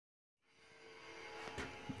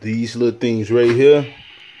These little things right here,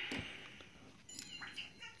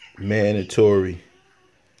 mandatory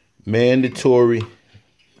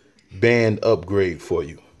band upgrade for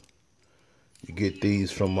you. You get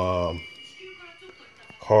these from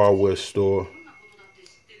hardware store.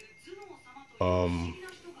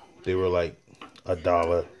 They were like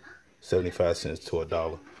 $1, 75 cents to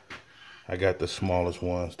 $1. I got the smallest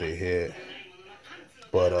ones they had,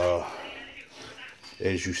 but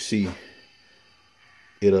as you see,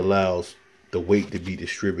 it allows the weight to be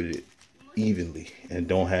distributed evenly and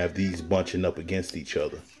don't have these bunching up against each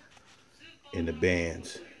other in the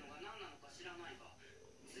bands.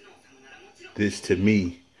 This to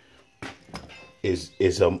me is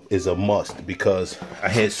a must, because I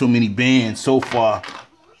had so many bands so far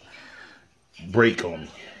break on me.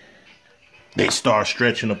 They start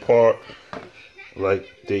stretching apart, like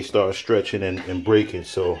they start stretching and breaking.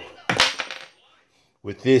 So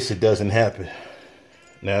with this, it doesn't happen.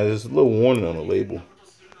 Now there's a little warning on the label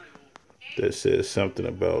that says something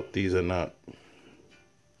about these are not,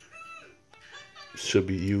 should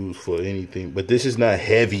be used for anything, but this is not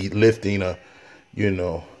heavy lifting,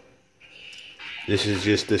 this is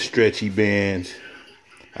just the stretchy bands.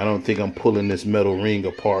 I don't think I'm pulling this metal ring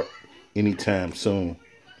apart anytime soon.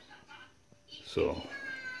 So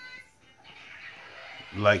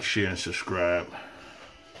like, share, and subscribe.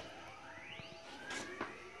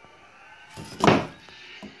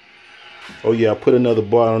 Oh yeah, I put another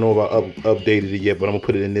bar. I don't know if I updated it yet, but I'm gonna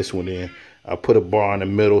put it in this one then. I put a bar in the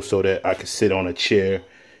middle so that I can sit on a chair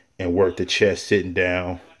and work the chest sitting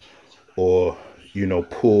down, or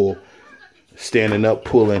pull standing up,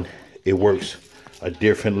 pulling. It works a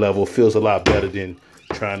different level. Feels a lot better than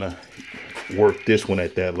trying to work this one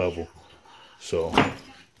at that level. So a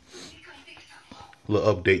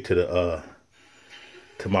little update to the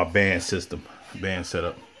to my band system, band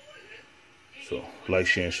setup. So like,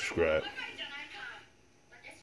 share, and subscribe.